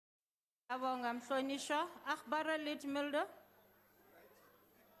Ngiyabonga mhlonishwa. Akhbara Pieter Mulder.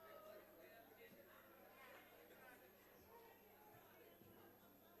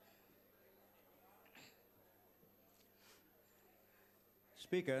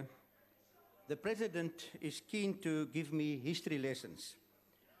 Speaker, the President is keen to give me history lessons.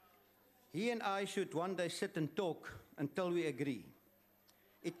 He and I should one day sit and talk until we agree.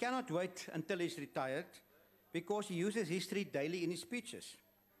 It cannot wait until he's retired because he uses history daily in his speeches.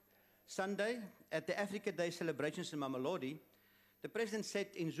 Sunday, at the Africa Day celebrations in Mamelodi, the President said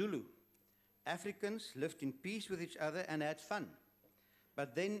in Zulu, Africans lived in peace with each other and had fun.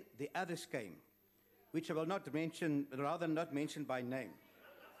 But then the others came, which I will not mention, rather not mention by name.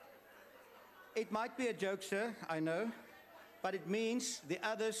 It might be a joke, sir, I know, but it means the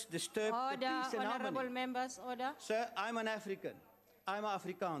others disturbed the peace and harmony. Honourable members, order. Sir, I'm an African. I'm an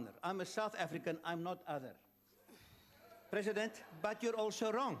Afrikaner. I'm a South African. I'm not other. President, but you're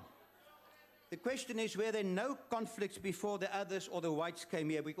also wrong. The question is, were there no conflicts before the others or the whites came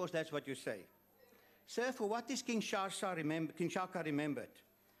here? Because that's what you say. Sir, for what is King Shaka remembered?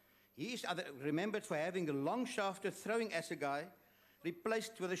 He is remembered for having a long shafted throwing assegai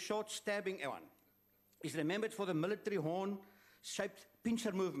replaced with a short stabbing one. He's remembered for the military horn-shaped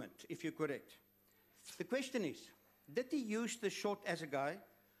pincer movement, if you're correct. The question is, did he use the short assegai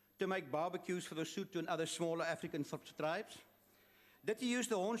to make barbecues for the Sotho and other smaller African tribes? Did he use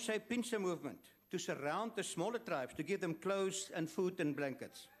the horn-shaped pincer movement to surround the smaller tribes, to give them clothes and food and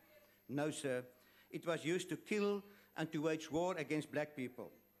blankets? No, sir. It was used to kill and to wage war against black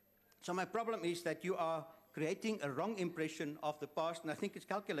people. So my problem is that you are creating a wrong impression of the past, and I think it's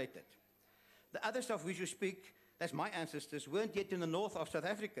calculated. The others of which you speak, that's my ancestors, weren't yet in the north of South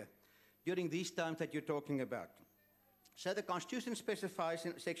Africa during these times that you're talking about. So the Constitution specifies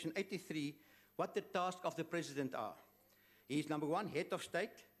in Section 83 what the tasks of the President are. He is, number one, head of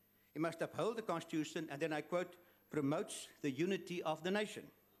state. He must uphold the Constitution, and then I quote, promotes the unity of the nation.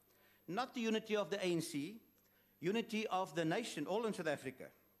 Not the unity of the ANC, unity of the nation, all in South Africa.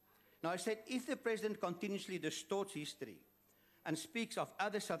 Now, I said, if the President continuously distorts history and speaks of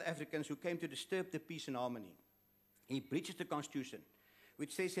other South Africans who came to disturb the peace and harmony, he breaches the Constitution,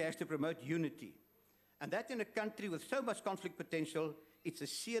 which says he has to promote unity. And that in a country with so much conflict potential, it's a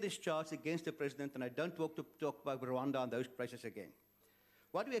serious charge against the President, and I don't want to talk about Rwanda and those places again.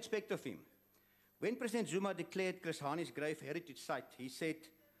 What do we expect of him? When President Zuma declared Chris Hani's grave a heritage site, he said,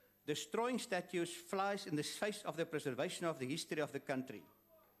 destroying statues flies in the face of the preservation of the history of the country.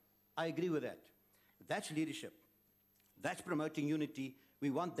 I agree with that. That's leadership. That's promoting unity.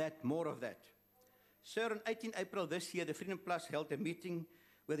 We want that, more of that. Sir, on 18 April this year, the Freedom Plus held a meeting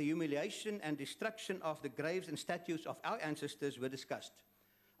where the humiliation and destruction of the graves and statues of our ancestors were discussed.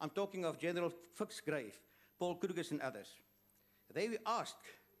 I'm talking of General Fick's grave, Paul Kruger's and others. They were asked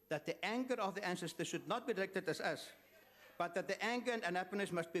that the anger of the ancestors should not be directed at us, but that the anger and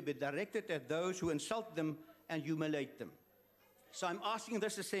unhappiness must be directed at those who insult them and humiliate them. So I'm asking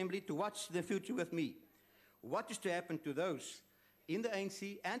this assembly to watch the future with me. What is to happen to those in the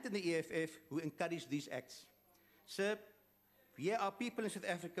ANC and in the EFF who encourage these acts? Sir, here are people in South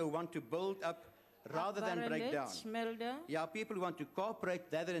Africa who want to build up rather than break down. Yeah, people who want to cooperate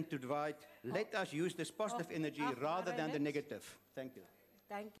rather than to divide. Let us use this positive energy rather than the negative. Thank you.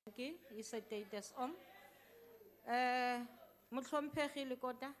 Thank you. Is dit is om. Motlhomphegi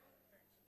Lekota.